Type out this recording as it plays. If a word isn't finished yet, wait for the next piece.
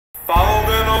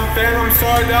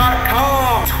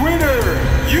PhantomStar.com, Twitter,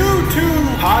 YouTube,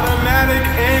 Podomatic,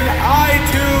 and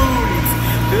iTunes.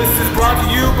 This is brought to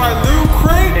you by Loot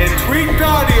Crate and Tweaked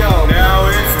Audio. Now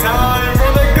it's time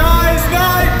for the Guys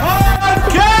Night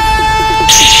Podcast!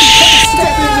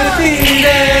 Step in the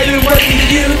theater and what do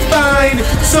you find?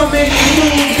 So many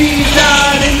movies,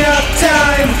 not enough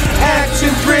time.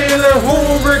 Action, thriller,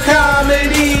 horror,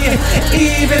 comedy,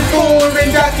 even foreign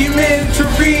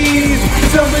documentaries.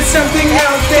 There's always something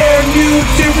out there new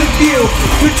to review.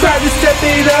 We try to step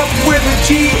it up with a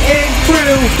G and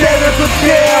crew. Better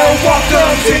prepare,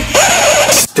 welcome to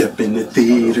Step in the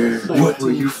theater, what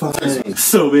will you find?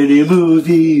 So many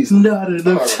movies, not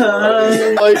enough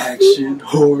time. Action,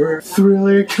 horror,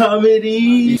 thriller,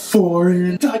 comedy,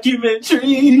 foreign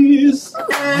documentaries.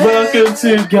 Welcome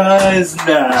to Guys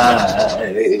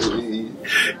Night.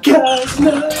 Guys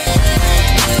Night.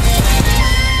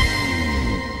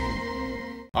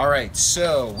 Alright,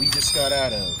 so we just got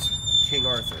out of King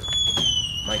Arthur.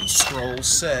 Mighty Scroll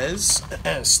says,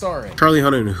 starring Charlie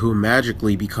Hunnam, who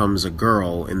magically becomes a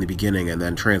girl in the beginning and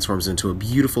then transforms into a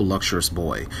beautiful, luxurious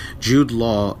boy. Jude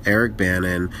Law, Eric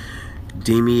Bana,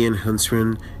 Damian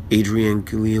Huntsman, Adrian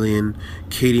Gillian,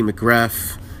 Katie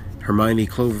McGrath, Hermione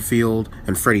Cloverfield,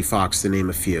 and Freddie Fox, to name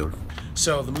a few.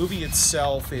 So the movie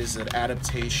itself is an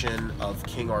adaptation of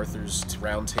King Arthur's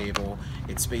Round Table.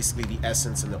 It's basically the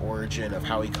essence and the origin of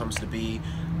how he comes to be.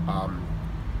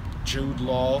 Jude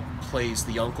Law plays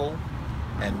the uncle,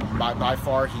 and by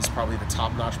far he's probably the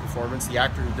top-notch performance. The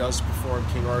actor who does perform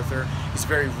King Arthur is a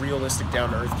very realistic,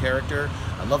 down-to-earth character.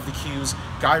 I love the cues.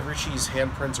 Guy Ritchie's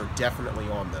handprints are definitely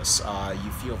on this.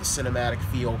 You feel the cinematic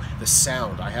feel, the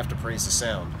sound. I have to praise the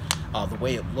sound. The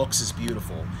way it looks is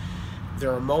beautiful.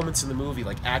 There are moments in the movie,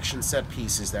 like action set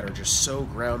pieces, that are just so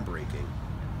groundbreaking.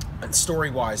 And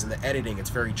story-wise, in the editing,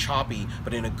 it's very choppy,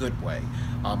 but in a good way.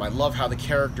 I love how the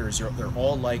characters, they're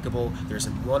all likable. There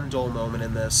isn't one dull moment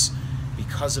in this.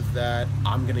 Because of that,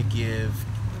 I'm going to give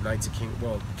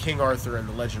King Arthur and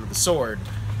the Legend of the Sword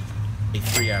a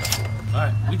 3 out of 4.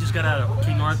 Alright, we just got out of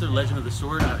King Arthur, Legend of the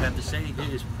Sword. I have to say,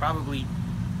 it is probably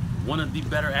one of the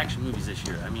better action movies this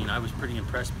year. I mean, I was pretty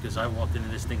impressed because I walked into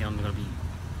this thinking I'm going to be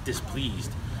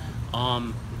displeased.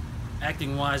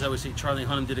 Acting-wise, I would say Charlie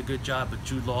Hunnam did a good job, but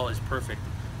Jude Law is perfect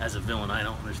as a villain. I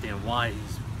don't understand why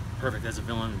he's perfect as a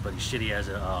villain, but he's shitty as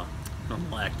a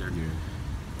normal actor. Yeah.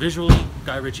 Visually,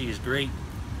 Guy Ritchie is great.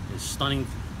 It's stunning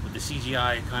with the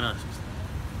CGI, kind of,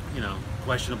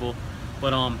 questionable.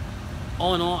 But all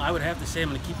in all, I would have to say I'm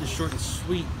going to keep this short and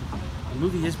sweet. The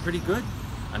movie is pretty good.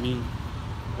 I mean,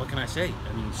 what can I say?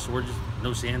 I mean, swords,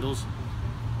 no sandals,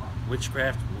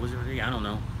 witchcraft, wizardry, I don't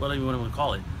know. Whatever you want to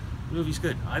call it. The movie's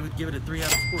good. I would give it a 3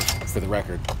 out of 4. For the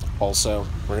record, also,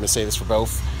 we're going to say this for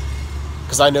both,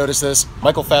 because I noticed this,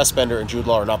 Michael Fassbender and Jude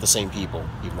Law are not the same people.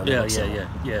 Even though they look similar.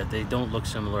 Yeah, they don't look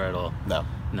similar at all. No.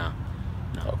 No.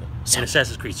 Okay. And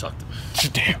Assassin's Creed sucked.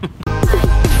 Damn.